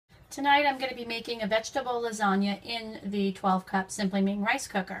Tonight I'm going to be making a vegetable lasagna in the 12-cup Simply Ming rice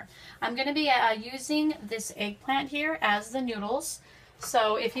cooker. I'm going to be using this eggplant here as the noodles.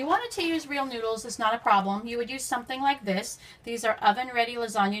 So if you wanted to use real noodles, it's not a problem. You would use something like this. These are oven-ready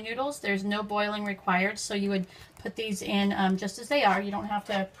lasagna noodles. There's no boiling required, so you would put these in just as they are. You don't have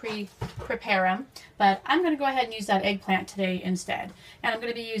to prepare them. But I'm going to go ahead and use that eggplant today instead. And I'm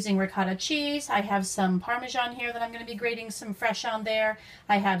going to be using ricotta cheese. I have some Parmesan here that I'm going to be grating some fresh on there.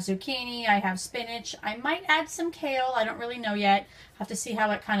 I have zucchini. I have spinach. I might add some kale. I don't really know yet. Have to see how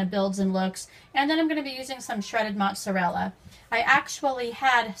it kind of builds and looks. And then I'm going to be using some shredded mozzarella. I actually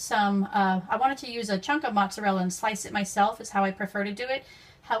had some, I wanted to use a chunk of mozzarella and slice it myself, is how I prefer to do it.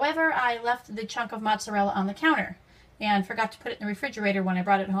 However, I left the chunk of mozzarella on the counter and forgot to put it in the refrigerator when I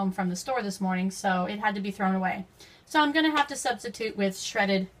brought it home from the store this morning, so it had to be thrown away. So I'm going to have to substitute with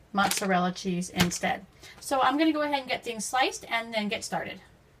shredded mozzarella cheese instead. So I'm going to go ahead and get things sliced and then get started.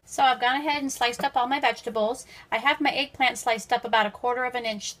 So I've gone ahead and sliced up all my vegetables. I have my eggplant sliced up about 1/4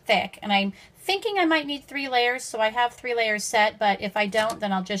 inch thick, and I'm thinking I might need 3 layers, so I have 3 layers set, but if I don't,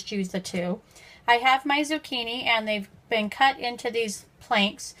 then I'll just use the 2. I have my zucchini, and they've been cut into these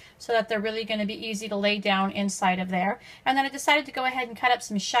planks so that they're really going to be easy to lay down inside of there. And then I decided to go ahead and cut up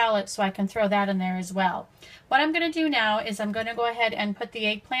some shallots so I can throw that in there as well. What I'm going to do now is I'm going to go ahead and put the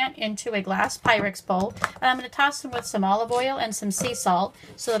eggplant into a glass Pyrex bowl, and I'm going to toss them with some olive oil and some sea salt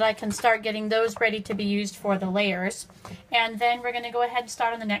so that I can start getting those ready to be used for the layers. And then we're going to go ahead and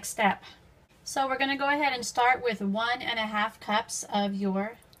start on the next step. So we're going to go ahead and start with 1½ cups of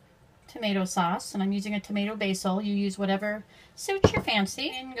your tomato sauce, and I'm using a tomato basil. You use whatever suits your fancy.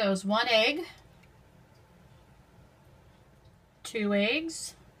 In goes 1 egg, 2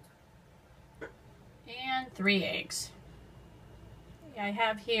 eggs, and 3 eggs. I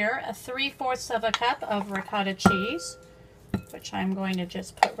have here a 3/4 cup of ricotta cheese, which I'm going to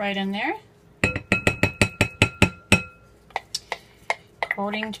just put right in there,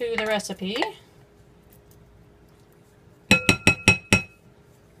 according to the recipe.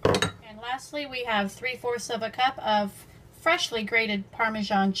 And lastly, we have 3/4 cup of freshly grated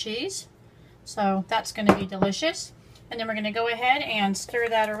Parmesan cheese. So that's going to be delicious. And then we're going to go ahead and stir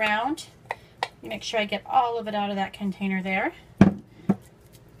that around. Make sure I get all of it out of that container there.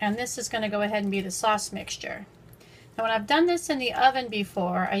 And this is going to go ahead and be the sauce mixture. Now when I've done this in the oven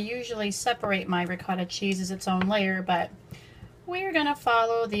before, I usually separate my ricotta cheese as its own layer, but we're going to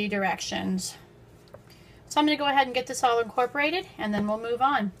follow the directions. So I'm going to go ahead and get this all incorporated, and then we'll move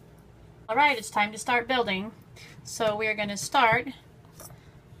on. Alright, it's time to start building. So we're going to start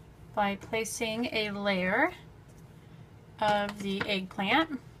by placing a layer of the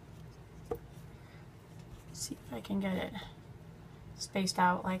eggplant. See if I can get it spaced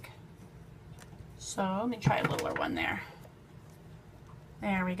out like so. Let me try a littler one there.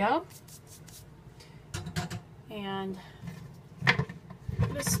 There we go. And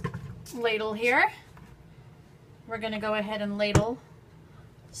this ladle here, we're going to go ahead and ladle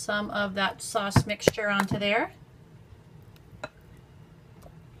some of that sauce mixture onto there.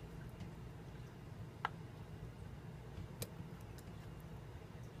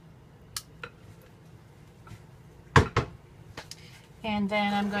 And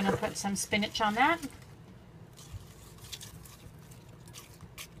then I'm going to put some spinach on that.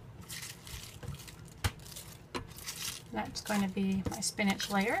 That's going to be my spinach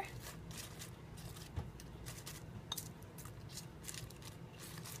layer.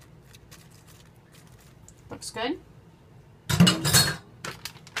 Looks good.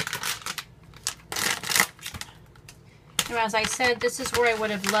 Now, as I said, this is where I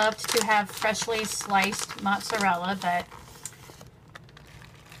would have loved to have freshly sliced mozzarella, but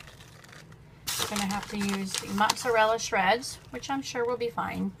I'm going to have to use the mozzarella shreds, which I'm sure will be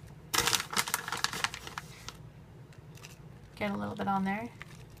fine. Get a little bit on there.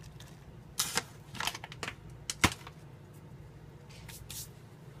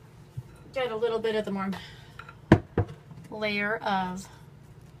 Get a little bit of the more layer of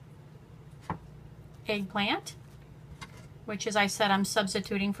eggplant, which, as I said, I'm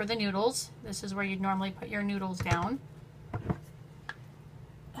substituting for the noodles. This is where you'd normally put your noodles down.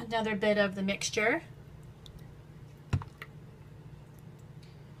 Another bit of the mixture.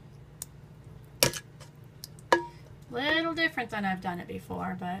 Little different than I've done it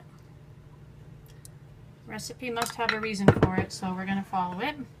before, but recipe must have a reason for it, so we're going to follow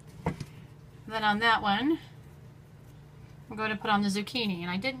it. Then on that one, I'm going to put on the zucchini, and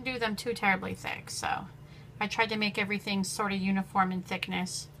I didn't do them too terribly thick, so I tried to make everything sort of uniform in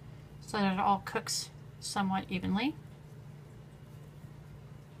thickness so that it all cooks somewhat evenly.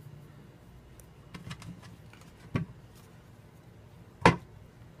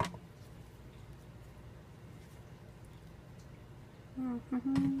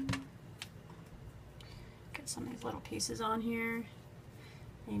 Get some of these little pieces on here.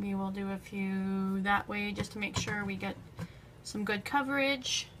 Maybe we'll do a few that way just to make sure we get some good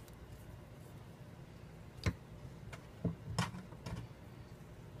coverage.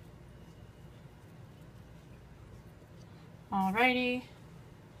 Alrighty.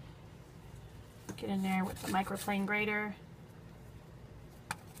 Get in there with the microplane grater.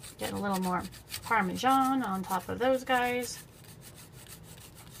 Get a little more Parmesan on top of those guys.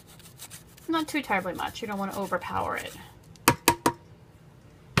 Not too terribly much. You don't want to overpower it.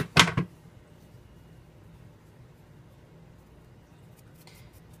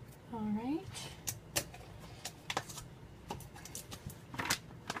 Alright.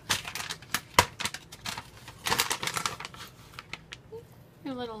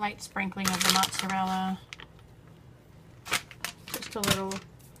 A little light sprinkling of the mozzarella. Just a little.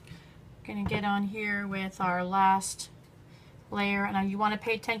 Gonna get on here with our last layer, and you want to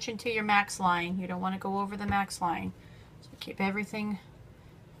pay attention to your max line. You don't want to go over the max line. So keep everything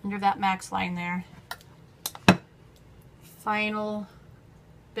under that max line there. Final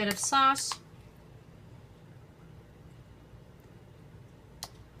bit of sauce.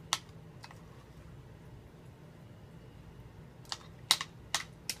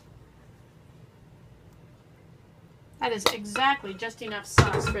 That is exactly just enough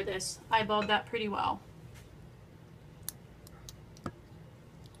sauce for this. I eyeballed that pretty well.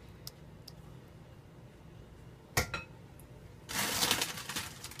 I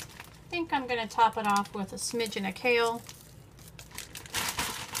think I'm going to top it off with a smidgen of kale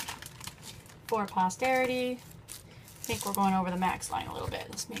for posterity. I think we're going over the max line a little bit.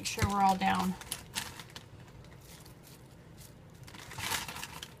 Let's make sure we're all down.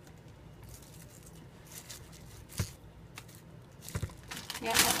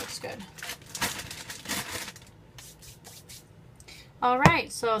 Yeah, that looks good. All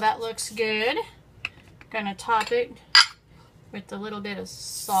right, so that looks good. Gonna top it with a little bit of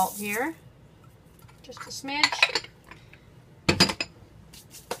salt here, just a smidge.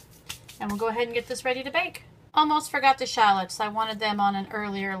 And we'll go ahead and get this ready to bake. Almost forgot the shallots. I wanted them on an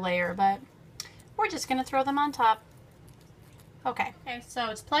earlier layer, but we're just gonna throw them on top. Okay,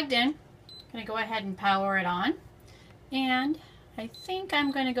 so it's plugged in. Gonna go ahead and power it on. And I think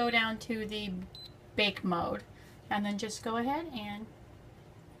I'm going to go down to the bake mode and then just go ahead and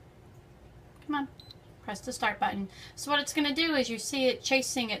come on, press the start button. So what it's going to do is you see it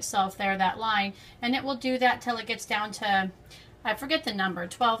chasing itself there, that line, and it will do that till it gets down to, I forget the number,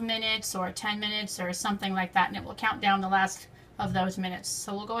 12 minutes or 10 minutes or something like that, and it will count down the last of those minutes.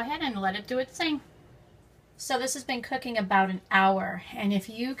 So we'll go ahead and let it do its thing. So this has been cooking about an hour, and if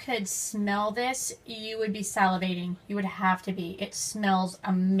you could smell this, you would be salivating. You would have to be. It smells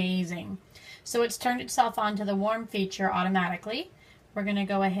amazing. So it's turned itself on to the warm feature automatically. We're going to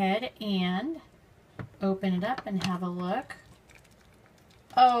go ahead and open it up and have a look.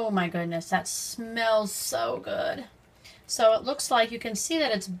 Oh my goodness, that smells so good. So it looks like you can see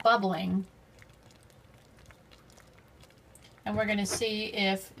that it's bubbling. And we're going to see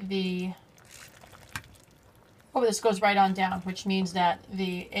if the... Oh, this goes right on down, which means that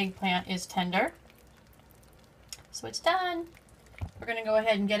the eggplant is tender. So it's done. We're going to go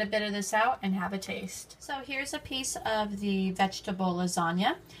ahead and get a bit of this out and have a taste. So here's a piece of the vegetable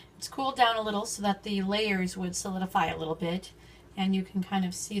lasagna. It's cooled down a little so that the layers would solidify a little bit, and you can kind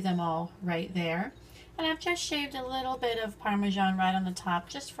of see them all right there. And I've just shaved a little bit of Parmesan right on the top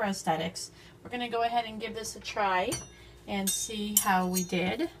just for aesthetics. We're going to go ahead and give this a try and see how we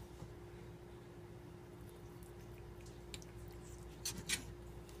did.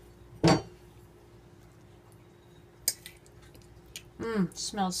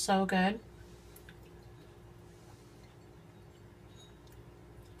 Smells so good.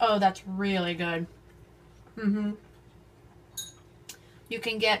 Oh, that's really good. You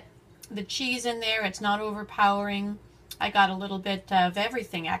can get the cheese in there. It's not overpowering. I got a little bit of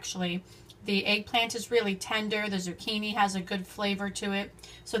everything, actually. The eggplant is really tender. The zucchini has a good flavor to it.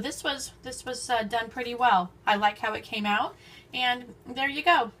 So this was done pretty well. I like how it came out. And there you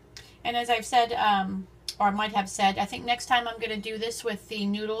go. And as I've said, or I might have said, I think next time I'm going to do this with the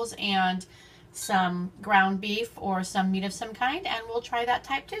noodles and some ground beef or some meat of some kind, and we'll try that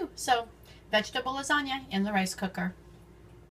type too. So, vegetable lasagna in the rice cooker.